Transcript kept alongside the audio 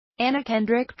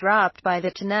Kendrick dropped by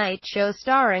The Tonight Show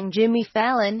starring Jimmy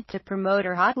Fallon to promote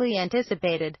her hotly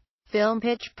anticipated film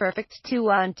Pitch Perfect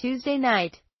 2 on Tuesday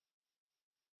night.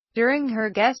 During her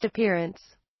guest appearance,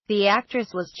 the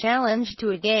actress was challenged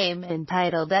to a game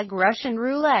entitled Egg Russian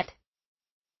Roulette.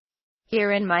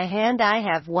 "Here in my hand I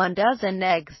have 12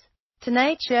 eggs,"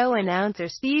 Tonight Show announcer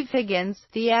Steve Higgins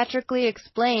theatrically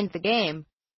explained the game.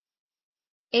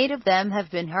 8 of them have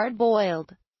been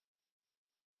hard-boiled.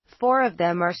 4 of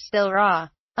them are still raw,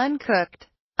 uncooked,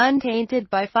 untainted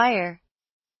by fire.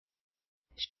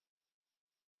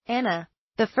 Anna,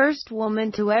 the first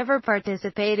woman to ever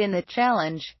participate in the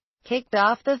challenge, kicked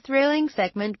off the thrilling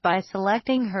segment by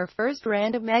selecting her first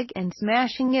random egg and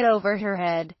smashing it over her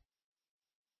head.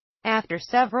 After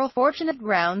several fortunate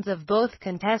rounds of both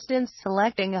contestants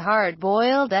selecting a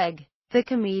hard-boiled egg, the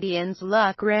comedian's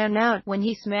luck ran out when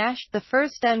he smashed the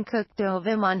first uncooked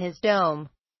ovum on his dome.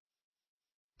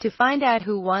 To find out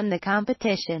who won the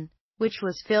competition, which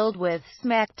was filled with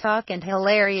smack talk and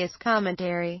hilarious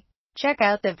commentary, check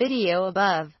out the video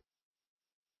above.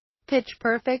 Pitch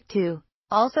Perfect 2,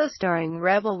 also starring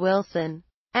Rebel Wilson,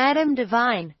 Adam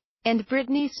Devine, and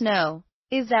Brittany Snow,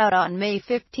 is out on May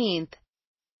 15.